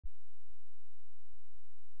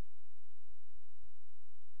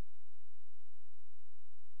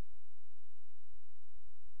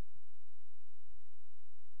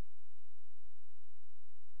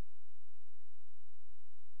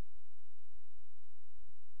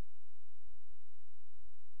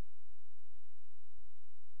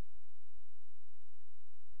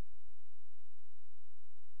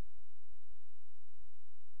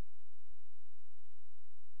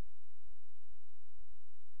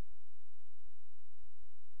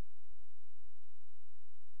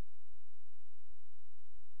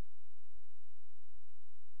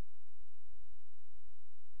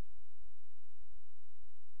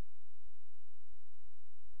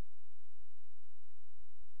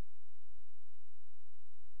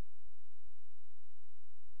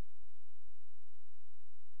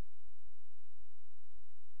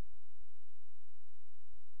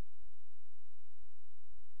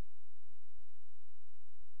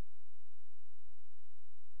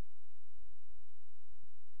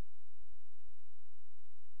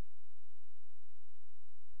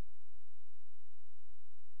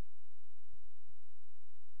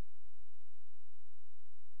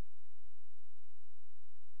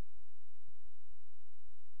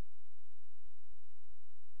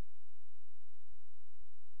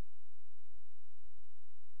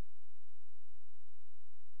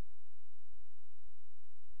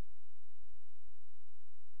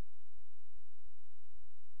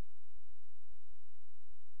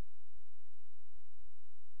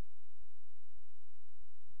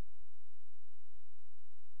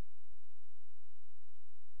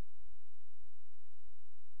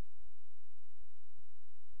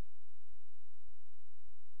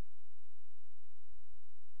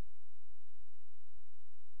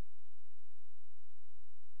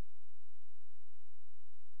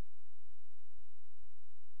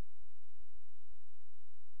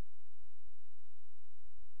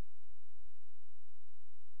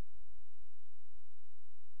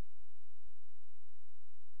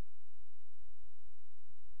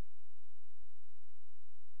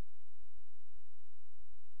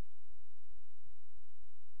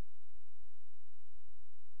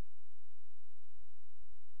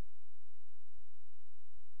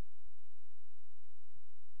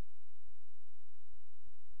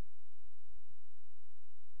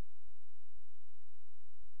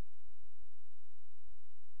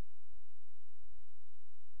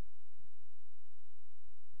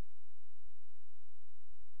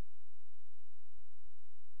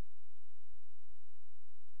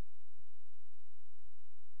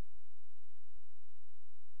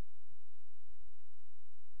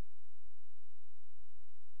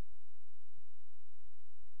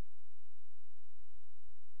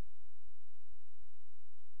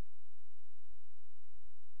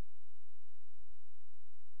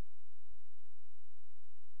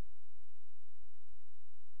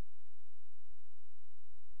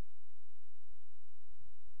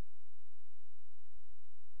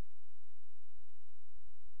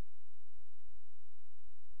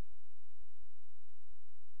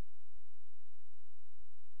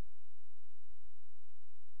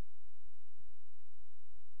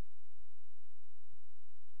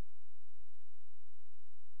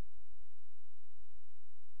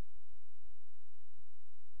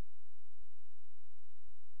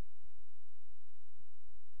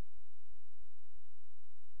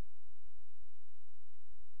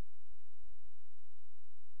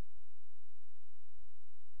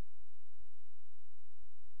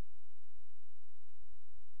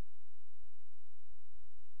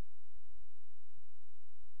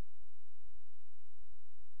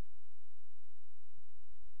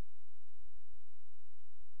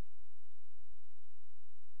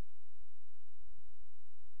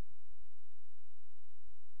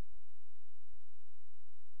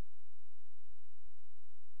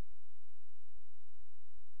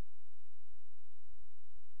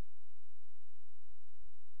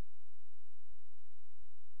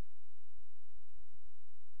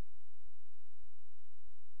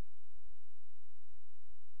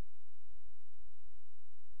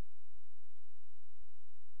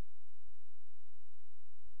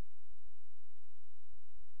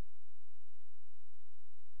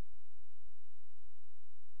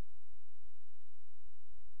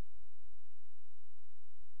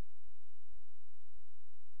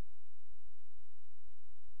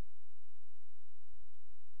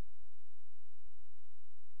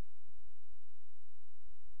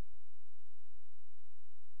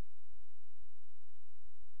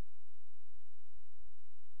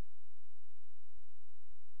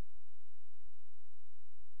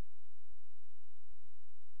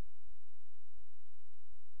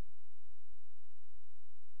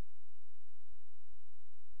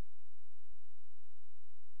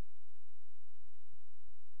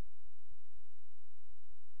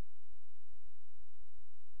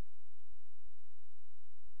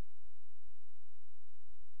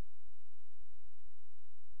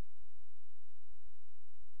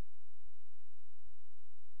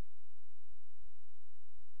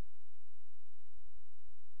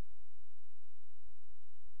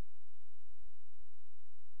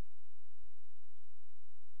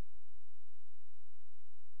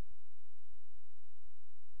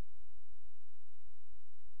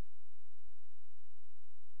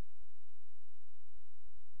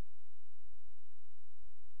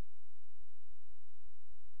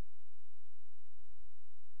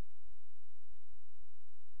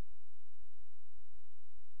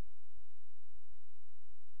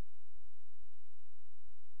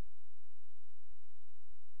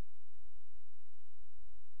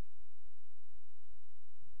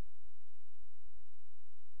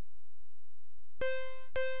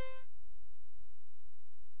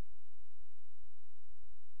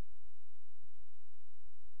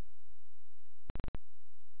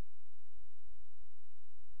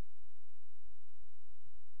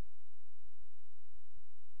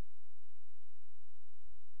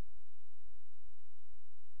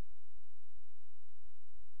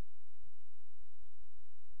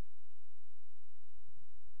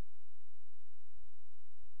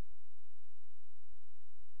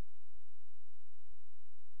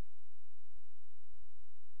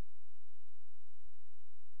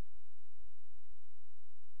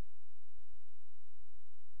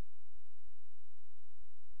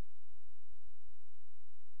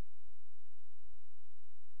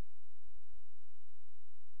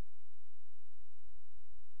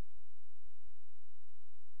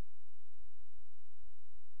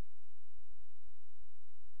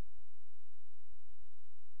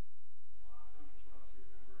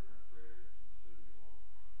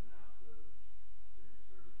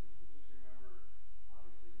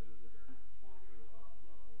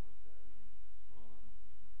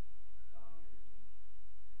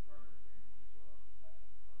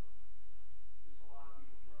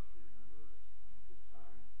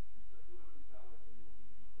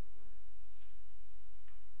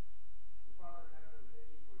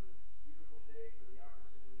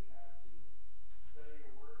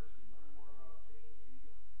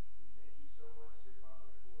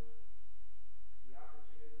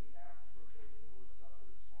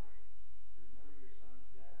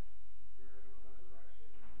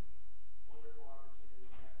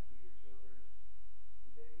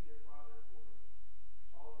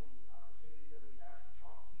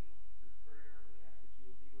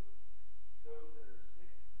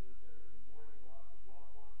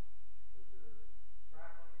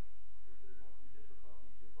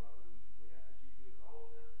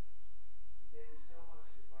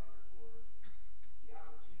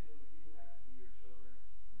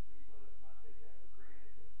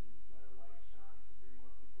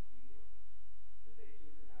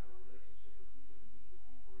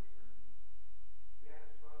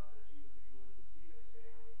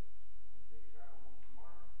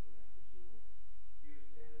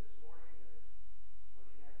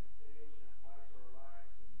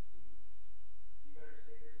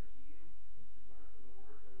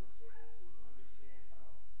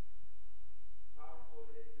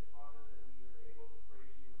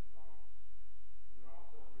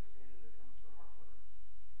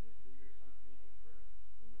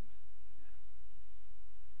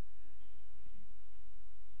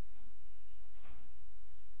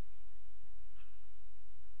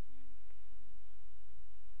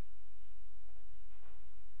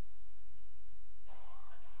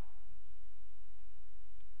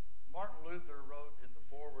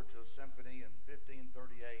the symphony in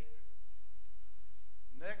 1538.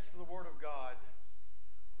 Next to the Word of God,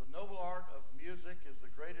 the noble art of music is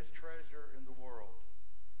the greatest treasure in the world.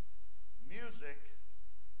 Music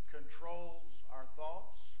controls our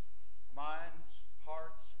thoughts, minds,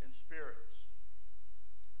 hearts, and spirits.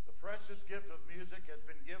 The precious gift of music has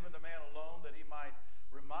been given to man alone that he might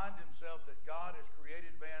remind himself that God has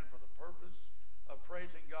created man for the purpose of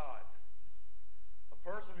praising God. A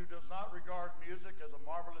person who does not regard music as a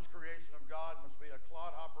marvelous creation of God must be a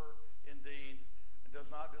clodhopper indeed and does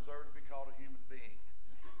not deserve to be called a human being.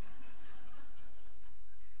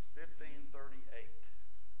 1538.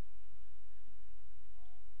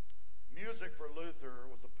 Music for Luther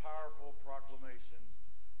was a powerful proclamation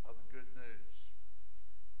of the good news.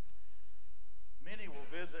 Many will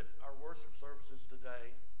visit our worship services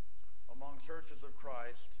today among churches of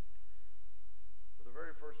Christ. For the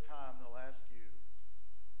very first time, they'll ask you,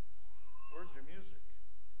 where's your music?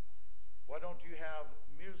 Why don't you have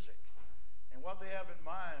music? And what they have in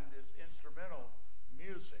mind is instrumental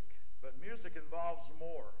music. But music involves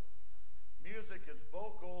more. Music is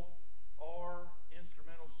vocal or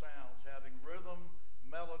instrumental sounds having rhythm,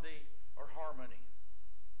 melody, or harmony.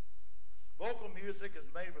 Vocal music is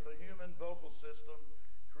made with a human vocal system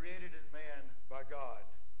created in man by God.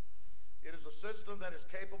 It is a system that is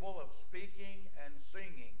capable of speaking and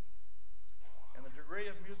singing, and the degree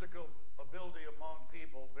of musical ability among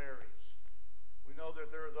people varies. We know that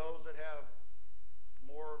there are those that have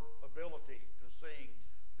more ability to sing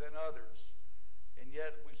than others, and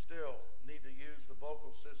yet we still need to use the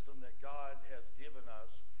vocal system that God has given us,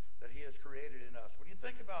 that he has created in us. When you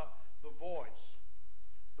think about the voice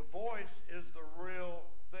is the real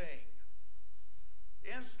thing.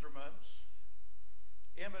 Instruments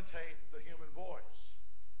imitate the human voice.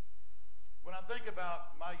 When I think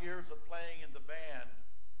about my years of playing in the band,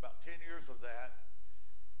 about 10 years of that,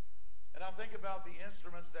 and I think about the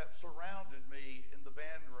instruments that surrounded me in the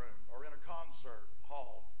band room or in a concert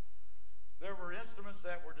hall, there were instruments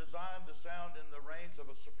that were designed to sound in the range of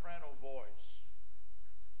a soprano voice,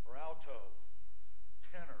 or alto,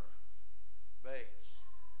 tenor, bass.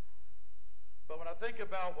 But when I think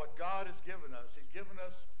about what God has given us, he's given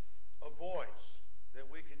us a voice that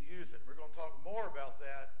we can use it. We're going to talk more about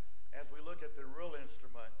that as we look at the real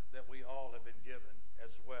instrument that we all have been given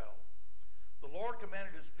as well. The Lord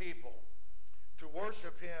commanded his people to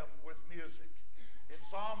worship him with music. In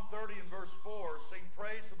Psalm 30 and verse 4, sing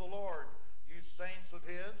praise to the Lord, you saints of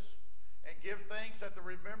his, and give thanks at the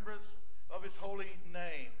remembrance of his holy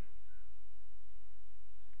name.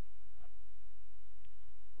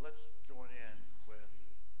 Let's join in with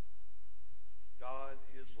God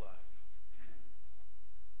is Love.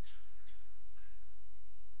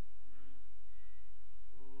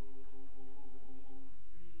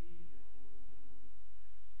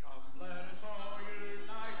 Come, let us all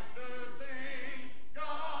unite to sing,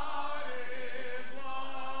 God is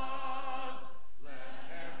love. Let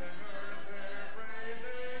heaven and earth their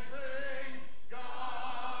praises sing,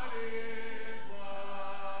 God is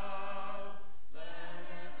love. Let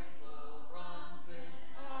every soul from sin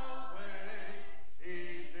away,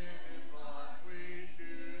 each in his heart sweet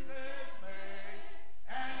music make,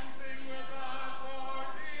 and sing with us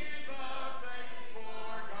for Jesus' sake,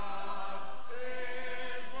 for God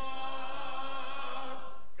is love.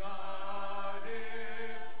 God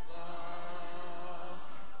is love.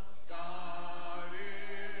 God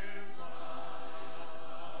is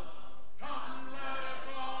love. Come, let us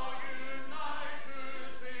all unite to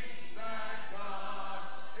sing that God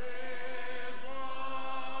is love.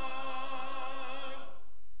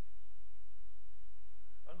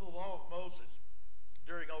 Under the law of Moses,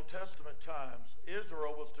 during Old Testament times,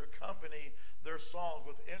 Israel was to accompany their songs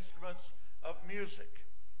with instruments of music.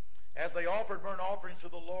 As they offered burnt offerings to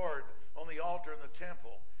the Lord on the altar in the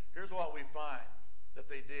temple, here's what we find that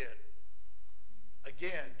they did.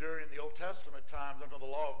 Again, during the Old Testament times, under the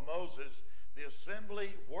law of Moses, the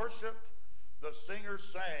assembly worshiped, the singers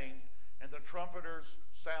sang, and the trumpeters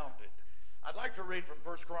sounded. I'd like to read from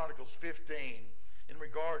 1 Chronicles 15 in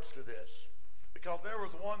regards to this, because there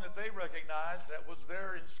was one that they recognized that was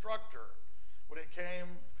their instructor when it came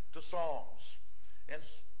to songs. In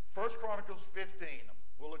 1 Chronicles 15,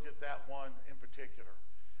 we'll look at that one in particular.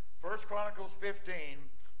 1 Chronicles 15,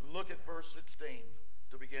 look at verse 16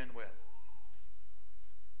 to begin with.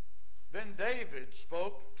 Then David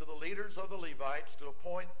spoke to the leaders of the Levites to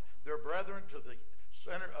appoint their brethren to the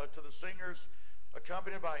singers,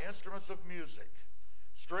 accompanied by instruments of music,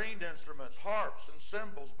 stringed instruments, harps, and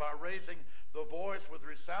cymbals, by raising the voice with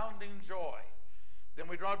resounding joy. Then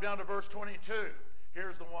we drop down to verse 22.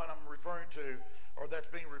 Here's the one I'm referring to, or that's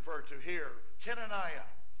being referred to here. Kenaniah,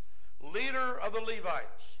 leader of the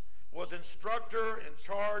Levites, was instructor in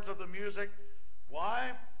charge of the music.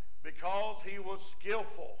 Why? Because he was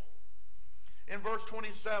skillful. In verse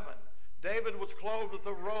 27, David was clothed with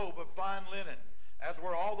a robe of fine linen, as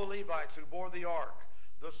were all the Levites who bore the ark,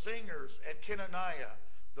 the singers, and Kenaniah,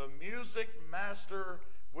 the music master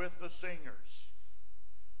with the singers.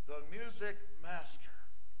 The music master.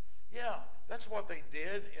 Yeah, that's what they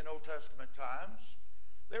did in Old Testament times.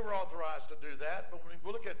 They were authorized to do that, but when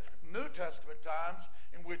we look at New Testament times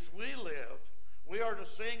in which we live, we are to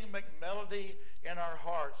sing and make melody in our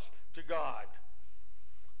hearts to God.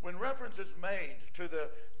 When reference is made to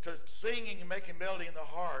singing and making melody in the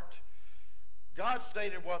heart, God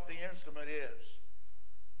stated what the instrument is.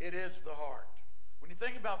 It is the heart. When you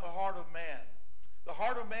think about the heart of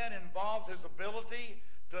man involves his ability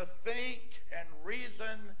to think and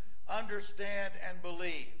reason, understand, and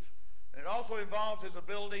believe. And it also involves his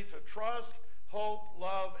ability to trust, hope,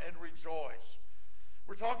 love, and rejoice.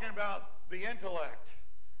 We're talking about the intellect.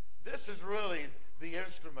 This is really the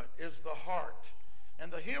instrument, is the heart.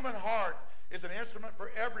 And the human heart is an instrument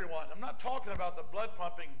for everyone. I'm not talking about the blood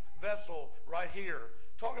pumping vessel right here.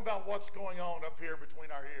 I'm talking about what's going on up here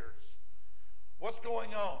between our ears. What's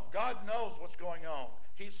going on? God knows what's going on.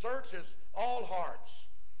 He searches all hearts.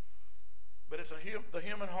 But the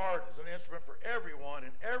human heart is an instrument for everyone,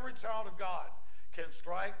 and every child of God can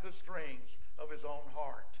strike the strings of his own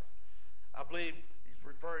heart. I believe he's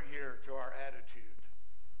referring here to our attitude.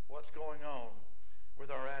 What's going on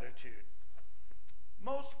with our attitude?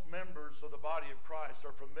 Most members of the body of Christ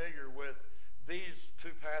are familiar with these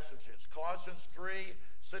two passages, Colossians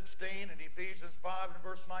 3:16 and Ephesians 5 and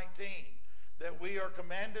verse 19, that we are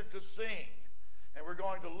commanded to sing. And we're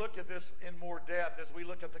going to look at this in more depth as we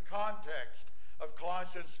look at the context of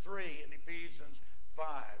Colossians 3 and Ephesians 5.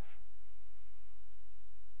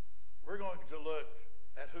 We're going to look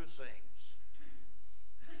at who sings.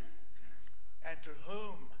 And to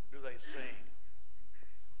whom do they sing?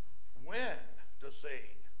 When to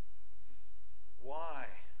sing. Why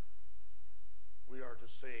we are to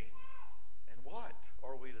sing. And what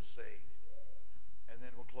are we to sing? And then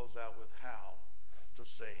we'll close out with how to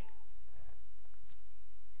sing.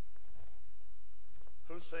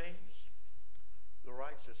 Who sings? The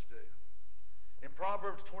righteous do. In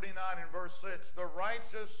Proverbs 29 and verse 6, the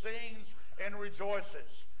righteous sings and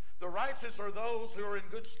rejoices. The righteous are those who are in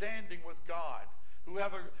good standing with God, who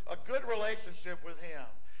have a good relationship with him.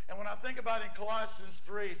 And when I think about in Colossians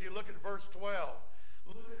 3, if you look at verse 12,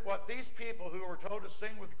 look at what these people who are told to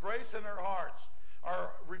sing with grace in their hearts are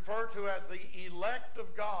referred to as the elect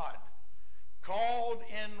of God, called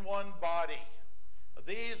in one body.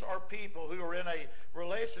 These are people who are in a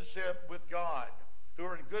relationship with God, who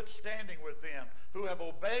are in good standing with him, who have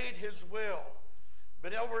obeyed his will.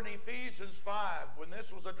 But over in Ephesians 5, when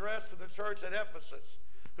this was addressed to the church at Ephesus,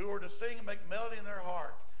 who were to sing and make melody in their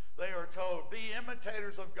heart, they are told, be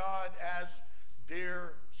imitators of God as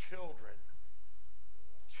dear children.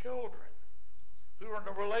 Children who are in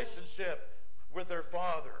a relationship with their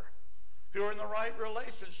Father, who are in the right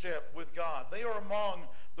relationship with God. They are among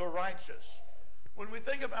the righteous. When we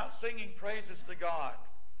think about singing praises to God,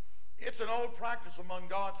 it's an old practice among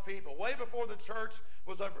God's people. Way before the church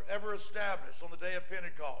was ever established on the day of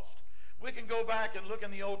Pentecost. We can go back and look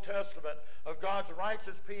in the Old Testament of God's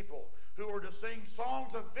righteous people who were to sing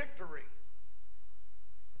songs of victory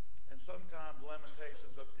and sometimes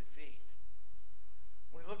lamentations of defeat.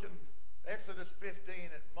 When we look in Exodus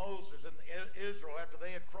 15 at Moses and Israel after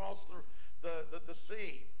they had crossed the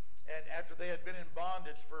sea and after they had been in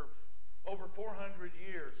bondage for over 400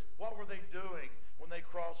 years, what were they doing when they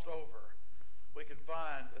crossed over? We can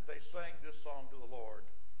find that they sang this song to the Lord.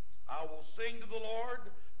 I will sing to the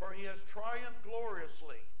Lord, for he has triumphed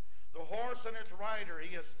gloriously. The horse and its rider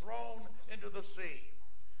he has thrown into the sea.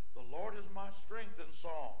 The Lord is my strength and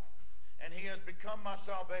song, and he has become my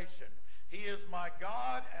salvation. He is my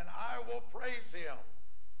God, and I will praise him.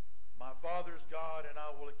 My Father's God, and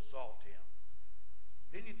I will exalt him.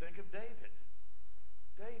 Then you think of David.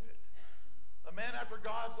 David, a man after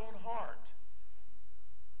God's own heart.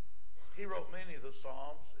 He wrote many of the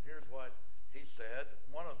Psalms, and here's what he said.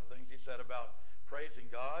 One of the things he said about praising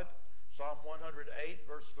God, Psalm 108,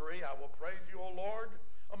 verse 3, I will praise you, O Lord,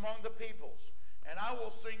 among the peoples, and I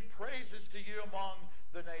will sing praises to you among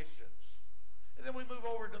the nations. And then we move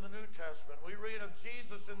over to the New Testament. We read of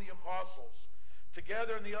Jesus and the apostles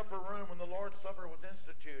together in the upper room when the Lord's Supper was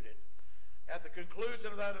instituted. At the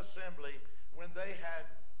conclusion of that assembly, when they had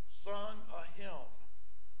sung a hymn,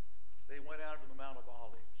 they went out to the Mount of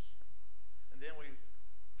Olives. And then we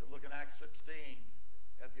look in Acts 16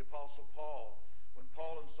 at the Apostle Paul, when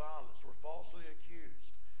Paul and Silas were falsely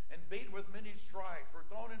accused and beat with many stripes, were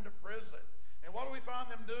thrown into prison. And what do we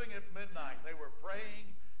find them doing at midnight? They were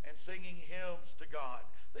praying and singing hymns to God.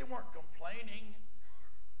 They weren't complaining.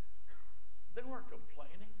 They weren't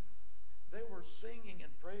complaining. They were singing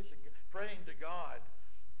and praying to God.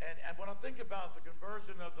 And when I think about the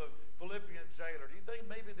conversion of the Philippian jailer, do you think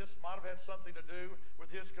maybe this might have had something to do with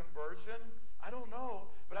his conversion? I don't know,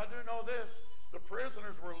 but I do know this. The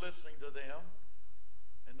prisoners were listening to them,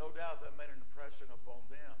 and no doubt that made an impression upon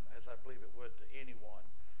them, as I believe it would to anyone.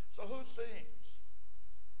 So who sings?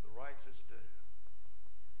 The righteous do.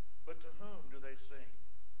 But to whom do they sing?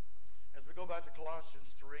 As we go back to Colossians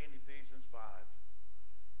 3 and Ephesians 5,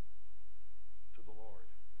 to the Lord.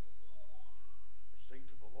 They sing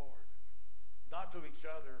to the Lord. Not to each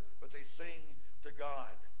other, but they sing to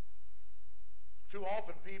God. Too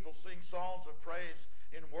often people sing songs of praise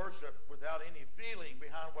in worship without any feeling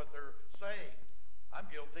behind what they're saying. I'm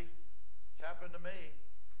guilty. It's happened to me.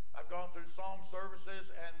 I've gone through song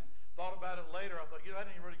services and thought about it later. I thought, I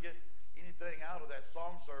didn't really get anything out of that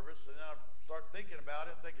song service. And then I start thinking about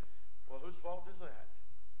it, thinking, well, whose fault is that?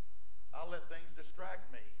 I'll let things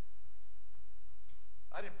distract me.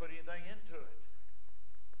 I didn't put anything into it.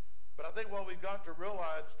 But I think what we've got to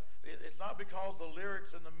realize, it's not because the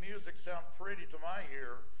lyrics and the music sound pretty to my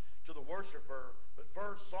ear, to the worshiper, but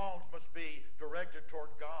first songs must be directed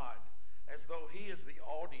toward God, as though he is the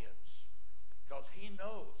audience, because he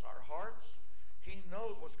knows our hearts. He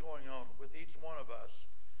knows what's going on with each one of us.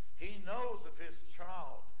 He knows if his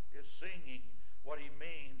child is singing what he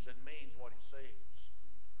means and means what he sings.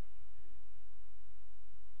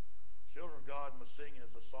 Children of God must sing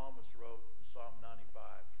as the psalmist wrote in Psalm 95.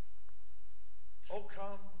 Oh,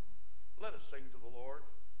 come, let us sing to the Lord.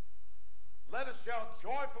 Let us shout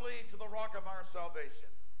joyfully to the rock of our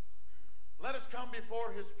salvation. Let us come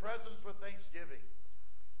before his presence with thanksgiving.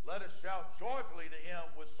 Let us shout joyfully to him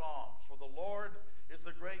with psalms. For the Lord is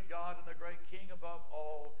the great God and the great King above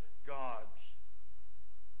all gods.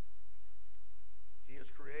 He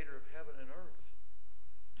is creator of heaven and earth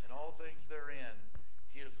and all things therein.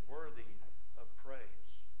 He is worthy of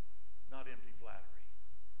praise, not empty flattery.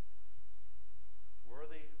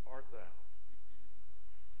 Worthy art thou.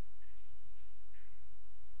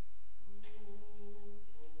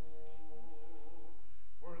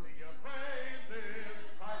 Worthy of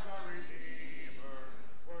praises, Christ our Redeemer.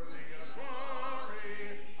 Worthy of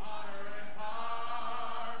glory, honor, and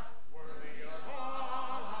power. Worthy of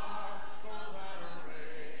all our soul's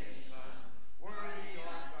adoration. Worthy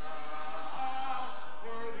art thou.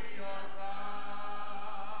 Worthy art thou.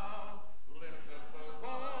 Lift up the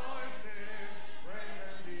voices, praise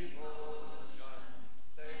and devotion.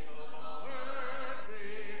 Take the whole earth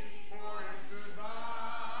before it should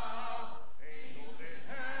bow. Angels in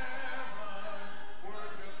heaven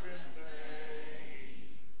worship and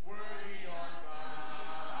sing. Worthy art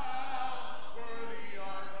thou, worthy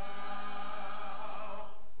art thou.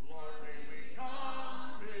 Lord, may we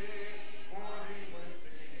come before thee with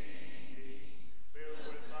singing, filled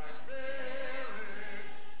with thy spirit,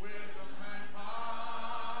 wisdom and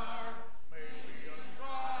power. May we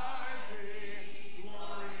ascribe thee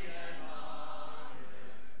glory and honor.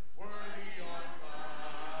 Worthy art thou,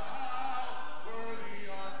 worthy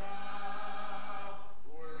art thou,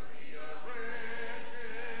 worthy of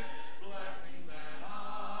riches, blessings and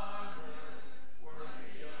honor,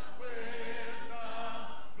 worthy of wisdom,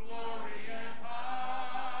 glory and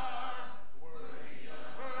power, worthy of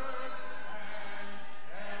earth and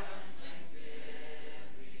heaven's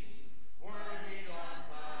thanksgiving. Worthy art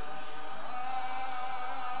thou,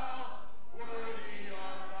 worthy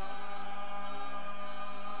art thou.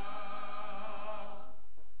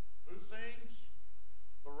 Who sings?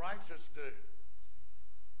 The righteous do.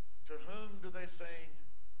 To whom do they sing?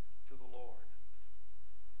 To the Lord.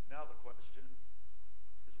 Now the question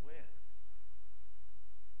is when?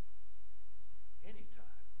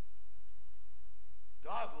 Anytime.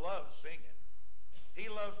 God loves singing. He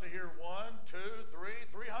loves to hear 1, 2, 3,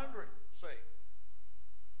 300 sing.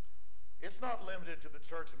 It's not limited to the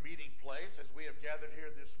church meeting place as we have gathered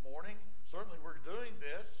here this morning. Certainly we're doing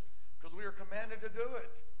this because we are commanded to do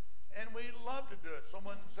it. And we love to do it.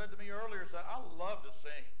 Someone said to me earlier, said, I love to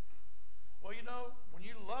sing. Well, when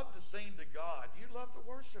you love to sing to God, you love to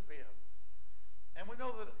worship him. And we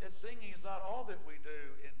know that singing is not all that we do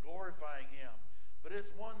in glorifying him, but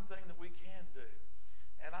it's one thing that we can do.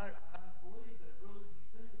 And I believe that really when you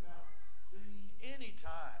think about singing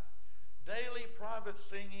anytime, daily private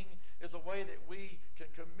singing is a way that we can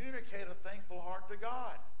communicate a thankful heart to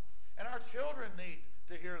God. And our children need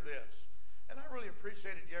to hear this. And I really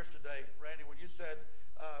appreciated yesterday, Randy, when you said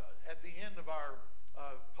at the end of our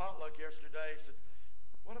potluck yesterday, said,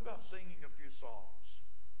 what about singing a few songs.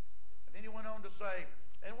 And then he went on to say,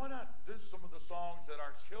 and why not do some of the songs that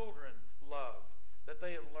our children love, that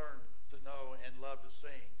they have learned to know and love to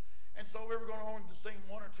sing. And so we were going on to sing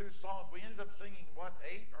one or two songs. We ended up singing,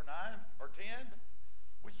 8 or 9 or 10?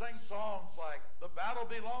 We sang songs like, "The Battle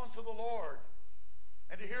Belongs to the Lord."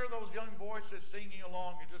 And to hear those young voices singing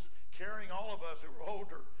along and just carrying all of us who were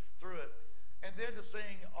older through it. And then to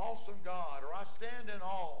sing, "Awesome God," or "I Stand in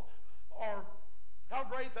Awe," or "How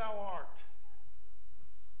Great Thou Art."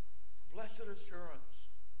 "Blessed Assurance."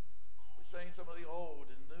 We sang some of the old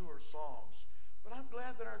and newer songs. But I'm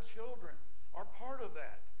glad that our children are part of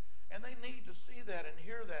that. And they need to see that and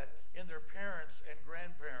hear that in their parents and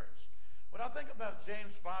grandparents. When I think about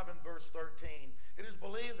James 5 and verse 13, it is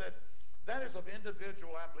believed that that is of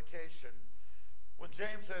individual application. When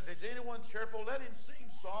James says, "Is anyone cheerful? Let him sing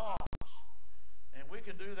psalms." And we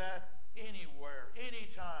can do that anywhere,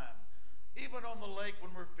 anytime. Even on the lake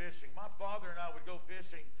when we're fishing. My father and I would go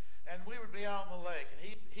fishing, and we would be out on the lake. And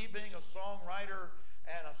he being a songwriter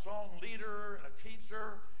and a song leader and a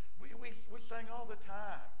teacher, we sang all the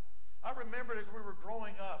time. I remember as we were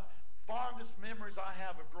growing up, fondest memories I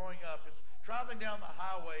have of growing up is traveling down the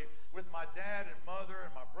highway with my dad and mother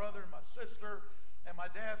and my brother and my sister. And my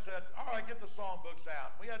dad said, "All right, get the songbooks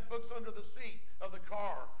out." We had books under the seat of the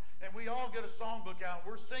car. And we all get a songbook out.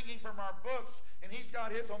 We're singing from our books, and he's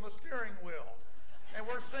got his on the steering wheel. And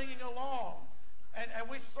we're singing along. And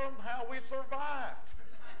we survived.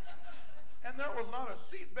 And there was not a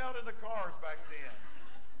seatbelt in the cars back then.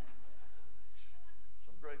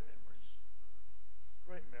 Some great memories.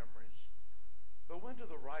 Great memories. But when do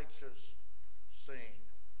the righteous sing?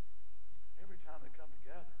 Every time they come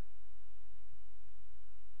together.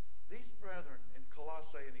 These brethren in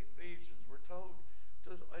Colossae and Ephesians were told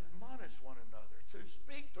to admonish one another, to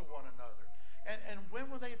speak to one another. And when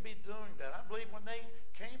will they be doing that? I believe when they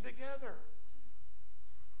came together.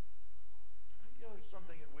 You know, there's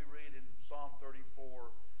something that we read in Psalm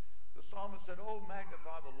 34. The psalmist said, "Oh,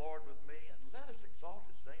 magnify the Lord with me, and let us exalt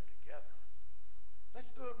his name together." Let's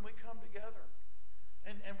do it when we come together.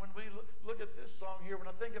 And when we look at this song here, when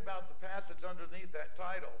I think about the passage underneath that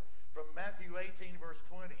title, from Matthew 18, verse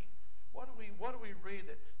 20, what do we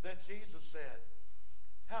read that Jesus said?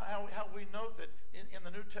 How we note that in the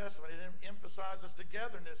New Testament it emphasizes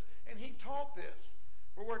togetherness, and he taught this.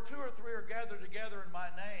 "For where 2 or 3 are gathered together in my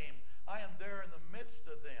name, I am there in the midst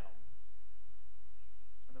of them."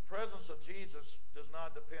 And the presence of Jesus does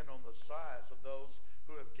not depend on the size of those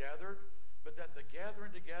who have gathered, but that the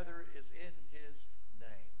gathering together is in his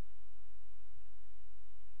name.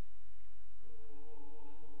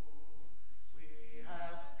 Oh, we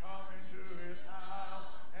have come into his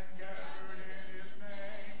house and gathered in his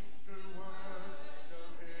name to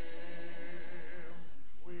worship him.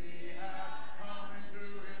 We have come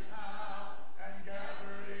into his house and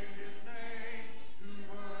gathered in his name to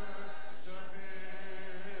worship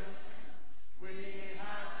him. We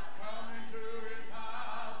have come into his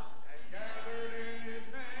house and gathered in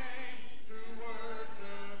his name to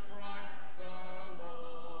worship Christ the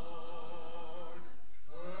Lord.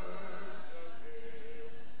 Worship him,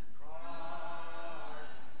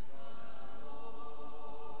 Christ the Lord.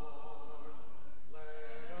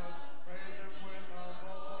 Let us praise him with our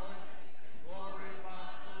voice and glorify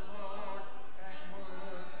the Lord and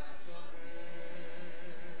worship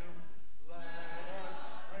him. Let us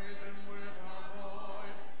praise him with our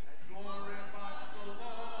voice and glorify the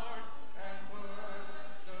Lord and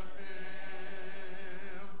worship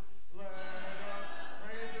him. Let us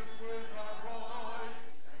praise him with our voice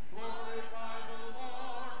and glorify the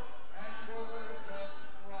Lord and worship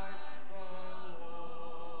Christ the Lord.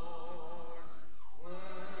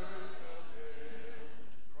 Worship him,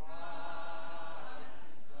 Christ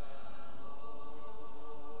the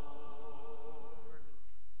Lord.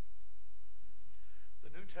 The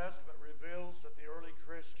New Testament reveals that the early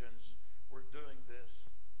Christians were doing this.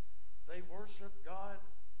 They worshiped God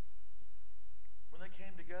when they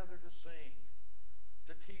came together to sing,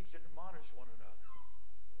 to teach and admonish one another.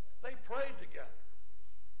 They prayed together.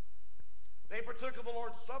 They partook of the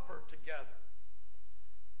Lord's Supper together.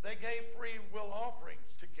 They gave free will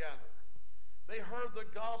offerings together. They heard the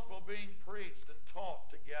gospel being preached and taught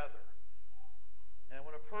together. And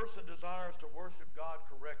when a person desires to worship God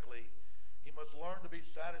correctly, he must learn to be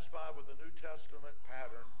satisfied with the New Testament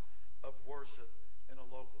pattern of worship in a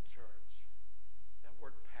local church. That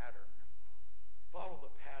word pattern. Follow the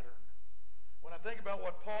pattern. When I think about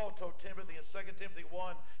what Paul told Timothy in 2 Timothy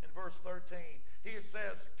 1 in verse 13, he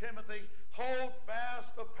says, "Timothy, hold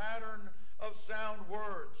fast the pattern of sound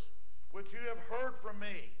words, which you have heard from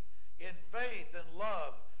me, in faith and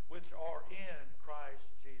love, which are in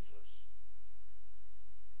Christ Jesus.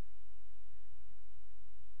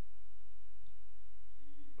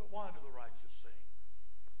 But why do the righteous sing?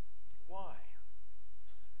 Why?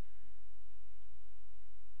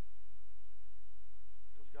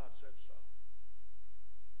 Because God said so.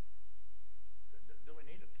 Do we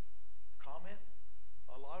need to comment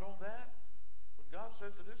a lot on that? When God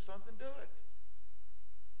says to do something, do it.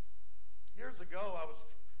 Years ago, I was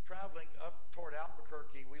traveling up toward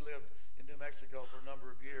Albuquerque. We lived in New Mexico for a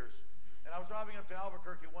number of years. And I was driving up to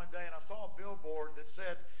Albuquerque one day, and I saw a billboard that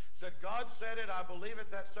said, God said it, I believe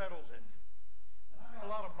it, that settles it. And I got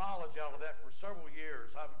a lot of mileage out of that for several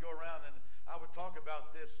years. I would go around and I would talk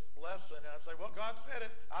about this lesson, and I'd say, well, God said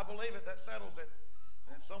it, I believe it, that settles it.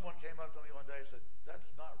 And then someone came up to me one day and said, that's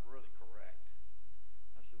not really correct.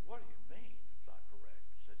 I said, what do you mean it's not correct?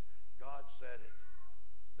 He said, God said it,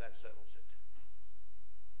 that settles it.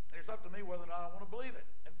 And it's up to me whether or not I want to believe it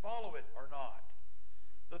and follow it or not.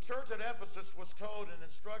 The church at Ephesus was told and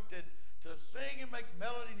instructed to sing and make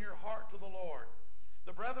melody in your heart to the Lord.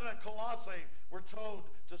 The brethren at Colossae were told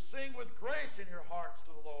to sing with grace in your hearts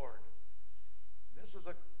to the Lord. This is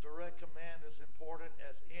a direct command as important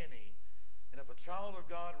as any. And if a child of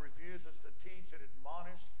God refuses to teach and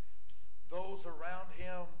admonish those around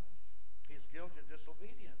him, he's guilty of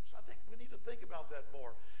disobedience. I think we need to think about that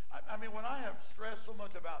more. I mean, when I have stressed so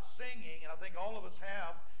much about singing, and I think all of us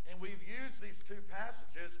have, and we've used these two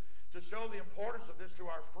passages to show the importance of this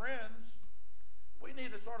to our friends, we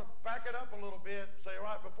need to sort of back it up a little bit and say, all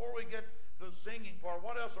right, before we get to the singing part,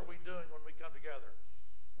 what else are we doing when we come together?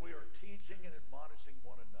 We are teaching and admonishing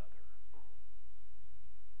one another.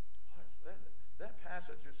 That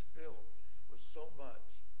passage is filled with so much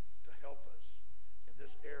to help us in this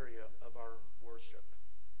area of our worship.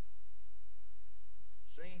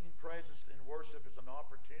 Singing praises in worship is an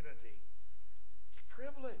opportunity. It's a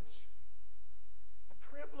privilege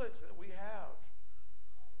that we have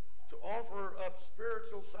to offer up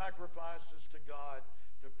spiritual sacrifices to God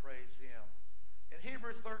to praise him. In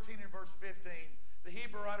Hebrews 13 and verse 15, the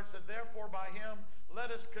Hebrew writer said, therefore by him let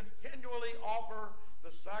us continually offer the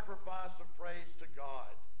sacrifice of praise to God.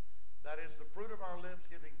 That is the fruit of our lips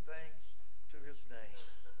giving thanks to his name.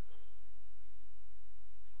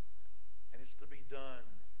 And it's to be done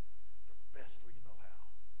the best we know how.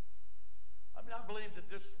 I mean, I believe that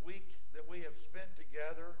this week that we have spent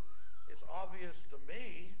together, it's obvious to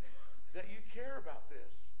me that you care about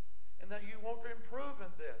this and that you want to improve in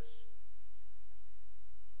this.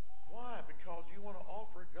 Why? Because you want to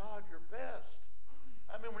offer God your best.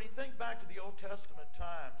 I mean, when you think back to the Old Testament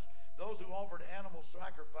times, those who offered animal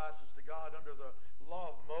sacrifices to God under the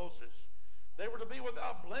law of Moses, they were to be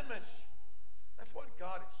without blemish. That's what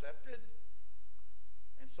God accepted.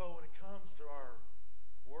 And so when it comes to our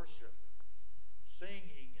worship,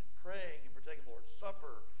 singing and praying and partaking of the Lord's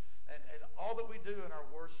Supper, and all that we do in our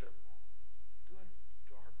worship, do it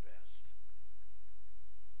to our best.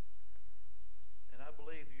 And I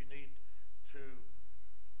believe you need to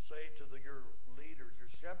say to your leaders,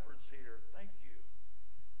 your shepherds here, thank you.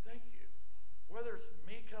 Thank you. Whether it's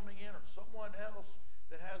me coming in or someone else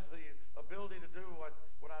that has the ability to do what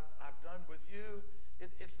I've done with you,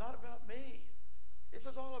 it's not about me. This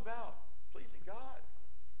is all about pleasing God.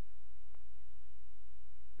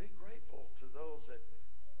 Be grateful to those that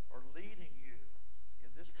are leading you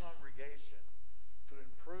in this congregation to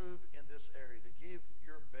improve in this area, to give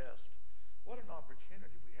your best. What an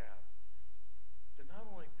opportunity we have to not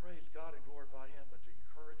only praise God and glorify him, but to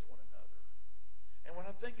encourage one another. And when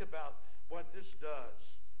I think about what this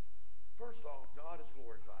does, first off, God is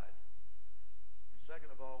glorified. And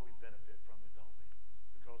second of all, we benefit from it, don't we?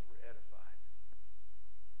 Because we're edified.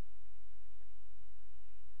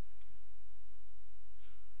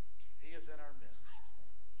 He is in our midst.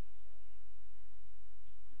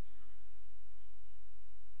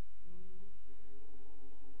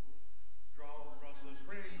 Draw from the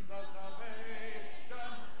springs of salvation,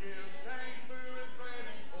 give thanks to his great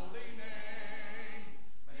and holy name.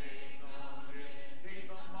 Make known his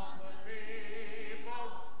deeds among the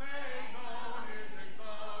people, make known his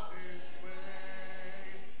exalted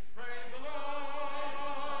way. Praise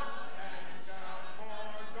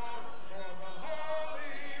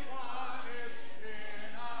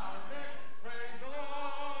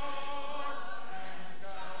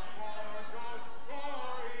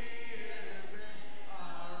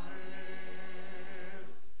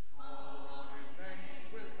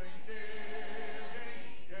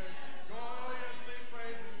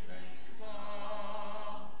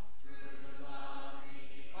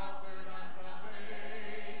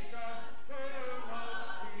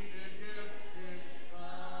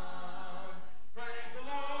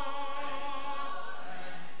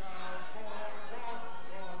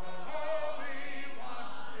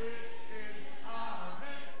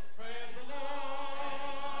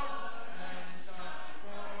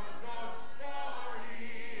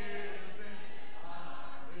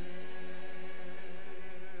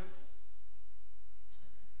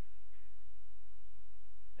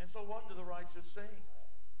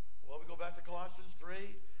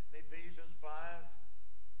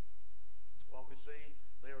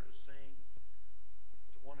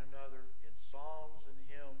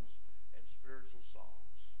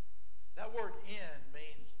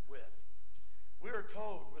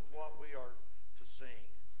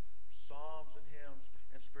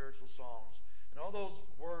songs. And all those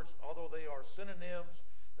words, although they are synonyms,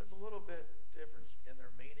 there's a little bit difference in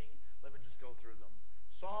their meaning. Let me just go through them.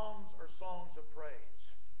 Psalms are songs of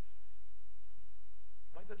praise,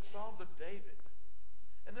 like the Psalms of David.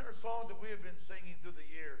 And there are songs that we have been singing through the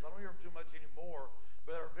years. I don't hear them too much anymore,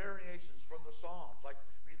 but there are variations from the Psalms. Like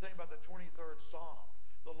when you think about the 23rd Psalm,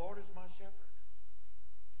 the Lord is my shepherd.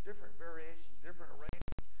 Different variations, different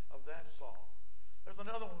arrangements of that song. There's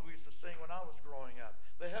another one we used to sing when I was growing up.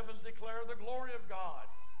 The heavens declare the glory of God.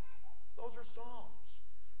 Those are songs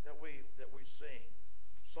that we sing.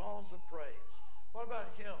 Songs of praise. What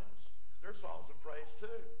about hymns? They're songs of praise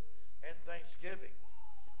too. And thanksgiving.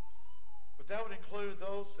 But that would include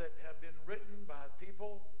those that have been written by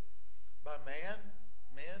people, by men,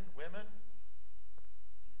 women,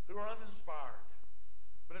 who are uninspired.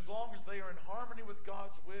 But as long as they are in harmony with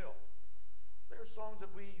God's will, they're songs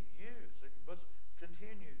that we use and must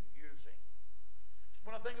continue using.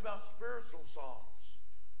 When I think about spiritual songs,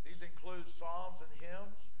 these include psalms and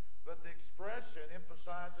hymns, but the expression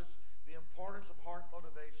emphasizes the importance of heart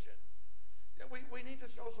motivation. Yeah, we need to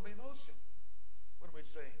show some emotion when we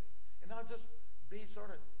sing. And not just be sort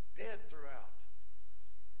of dead throughout.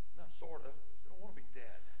 Not sort of. We don't want to be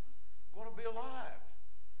dead. We want to be alive.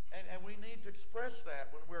 And we need to express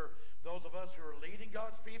that when we're those of us who are leading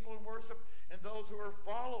God's people in worship and those who are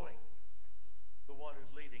following the one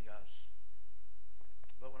who's leading us.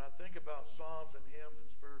 But when I think about psalms and hymns and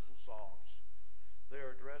spiritual songs, they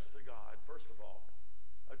are addressed to God. First of all,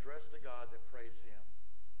 addressed to God that praise him.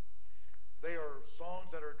 They are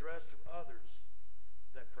songs that are addressed to others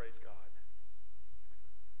that praise God.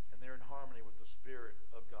 And they're in harmony with the Spirit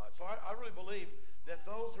of God. So I really believe that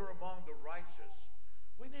those who are among the righteous,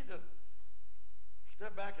 we need to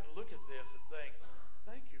step back and look at this and think,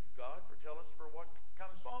 thank you, God, for telling us for what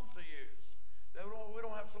kind of songs to use. That we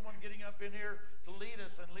don't have someone getting up in here to lead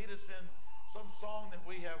us in some song that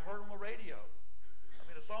we have heard on the radio. I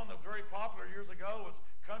mean, a song that was very popular years ago was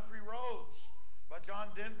Country Roads by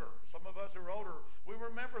John Denver. Some of us who are older, we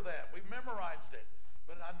remember that. We memorized it.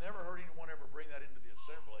 But I never heard anyone ever bring that into the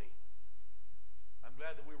assembly. I'm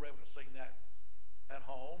glad that we were able to sing that at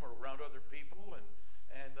home or around other people and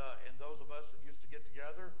those of us that used to get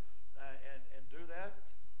together and do that.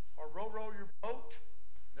 Or row, row your boat.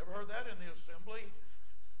 Never heard that in the assembly.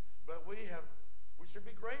 But we should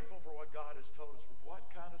be grateful for what God has told us with what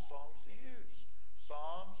kind of songs to use.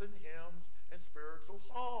 Psalms and hymns and spiritual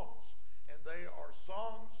songs. And they are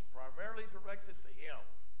songs primarily directed to him.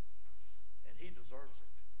 And he deserves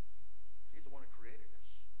it. He's the one who created us.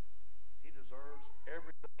 He deserves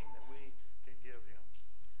everything that we can give him.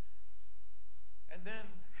 And then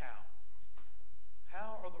how?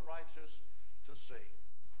 How are the righteous to sing?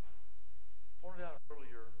 Pointed out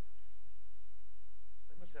earlier,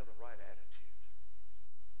 they must have the right attitude.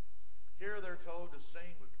 Here they're told to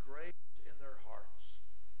sing with grace in their hearts.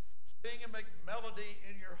 Sing and make melody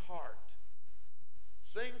in your heart.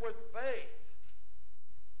 Sing with faith.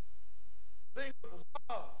 Sing with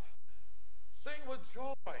love. Sing with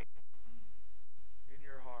joy in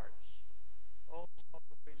your hearts. Oh,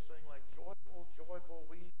 we sing like joyful, joyful,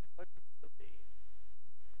 we believe.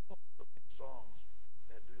 Songs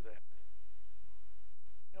that do that.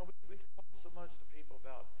 You know, we talk so much to people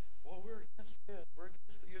about, well, we're against this. We're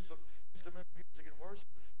against the use of instrumental music in worship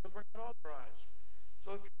because we're not authorized.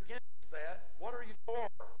 So if you're against that, what are you for?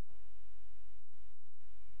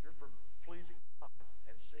 You're for pleasing God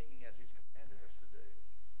and singing as he's commanded us to do.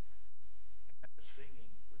 And singing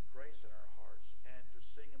with grace in our hearts and to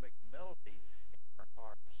sing and make melody in our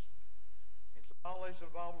hearts. It's the violation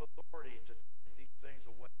of Bible authority to take these things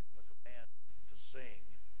away from the command to sing.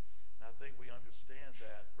 And I think we understand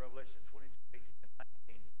that. Revelation 22:18 and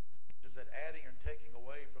 19 teaches that adding and taking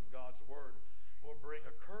away from God's word will bring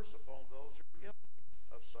a curse upon those who are guilty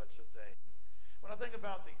of such a thing. When I think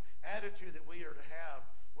about the attitude that we are to have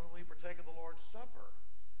when we partake of the Lord's Supper,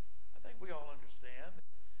 I think we all understand that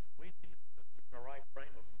we need to be in the right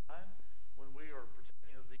frame of mind when we are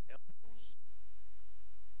partaking of the elements.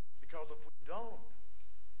 Because if we don't,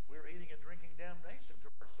 we're eating and drinking damnation to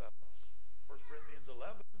ourselves. 1 Corinthians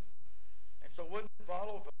 11. And so wouldn't it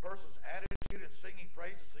follow if a person's attitude in singing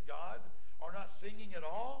praises to God or not singing at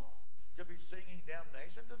all could be singing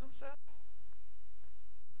damnation to themselves?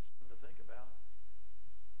 Something to think about.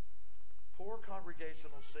 Poor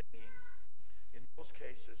congregational singing, in most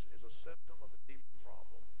cases, is a symptom of a deeper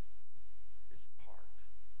problem. It's the heart.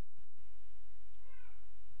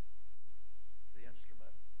 The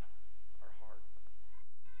instrument, our heart.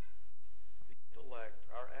 The intellect,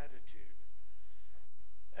 our attitude.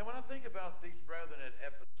 And when I think about these brethren at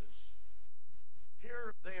Ephesus,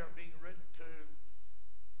 here they are being written to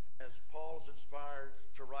as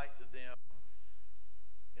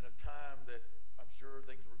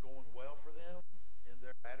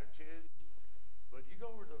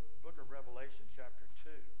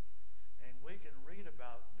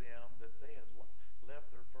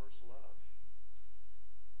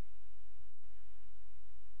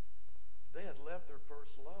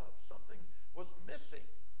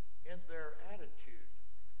their attitude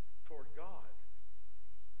toward God.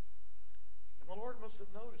 And the Lord must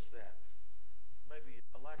have noticed that. Maybe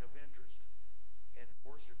a lack of interest in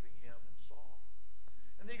worshiping him in song.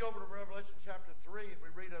 And then you go over to Revelation chapter 3, and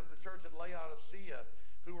we read of the church at Laodicea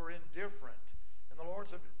who were indifferent. And the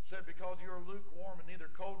Lord said, because you are lukewarm and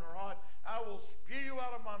neither cold nor hot, I will spew you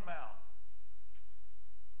out of my mouth.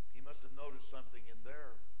 He must have noticed something in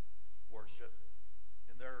their worship,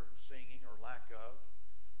 in their singing or lack of.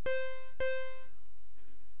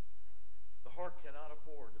 The heart cannot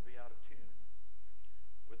afford to be out of tune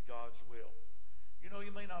with God's will. You know,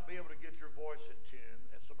 you may not be able to get your voice in tune,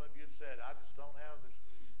 and some of you have said, I just don't have this,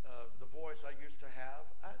 the voice I used to have.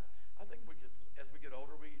 I think we could, as we get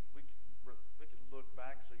older, we can look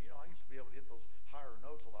back and say, you know, I used to be able to hit those higher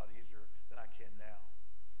notes a lot easier than I can now.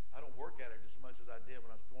 I don't work at it as much as I did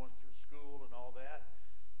when I was going through school and all that.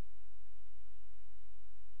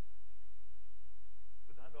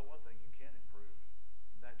 But I know one thing you can improve,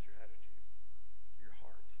 and that's your attitude, your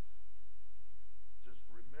heart. Just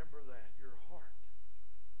remember that, your heart.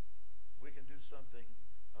 We can do something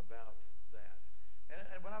about that.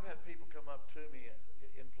 And when I've had people come up to me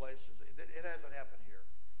in places, it hasn't happened here.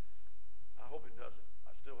 I hope it doesn't.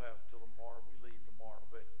 I still have till tomorrow. We leave tomorrow.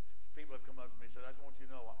 But people have come up to me and said, I just want you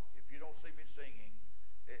to know, if you don't see me singing,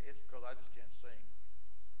 it's because I just can't sing.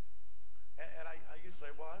 And I used to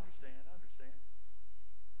say, well, I understand. And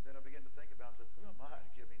then I began to think about it. Who am I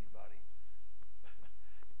to give anybody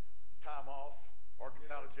time off or get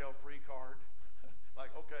out of jail free card?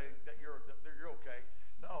 Like, okay, you're okay.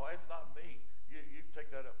 No, it's not me. You take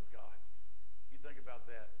that up with God. You think about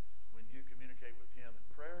that when you communicate with him in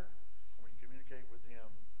prayer, when you communicate with him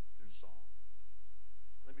through song.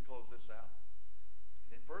 Let me close this out.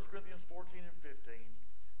 In 1 Corinthians 14 and 15,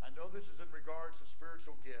 I know this is in regards to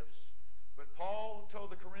spiritual gifts, but Paul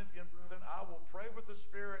told the Corinthian brethren, I will pray with the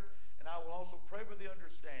Spirit, and I will also pray with the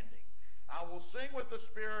understanding. I will sing with the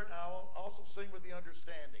Spirit, and I will also sing with the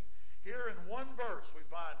understanding. Here in one verse we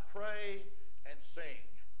find pray and sing.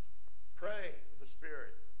 Pray with the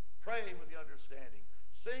Spirit. Pray with the understanding.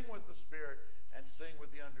 Sing with the Spirit and sing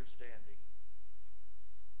with the understanding.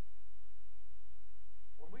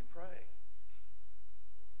 When we pray,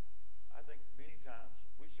 I think many times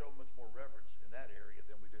we show much more reverence in that area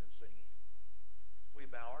than we do in singing. We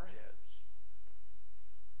bow our heads.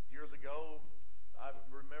 Years ago, I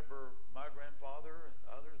remember my grandfather and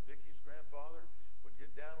others, Vicky's grandfather, would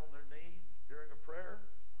get down on their knee during a prayer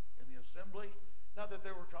in the assembly. Not that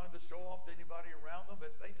they were trying to show off to anybody around them,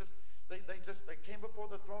 but they came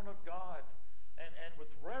before the throne of God and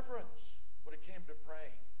with reverence when it came to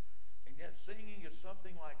praying. And yet singing is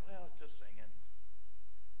something like, well, it's just singing.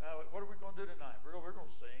 Now, what are we going to do tonight? We're going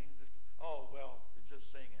to sing. Oh, well, it's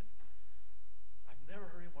just singing. I've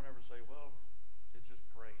never heard anyone ever say, well, it's just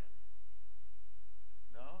praying.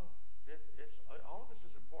 No, it's all of this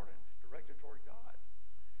is important, directed toward God.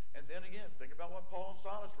 And then again, think about what Paul and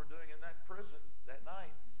Silas were doing in that prison that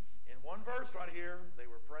night. In one verse right here,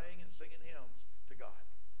 they were praying and singing hymns to God.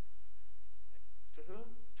 To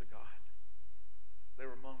whom? To God. They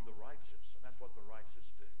were among the righteous, and that's what the righteous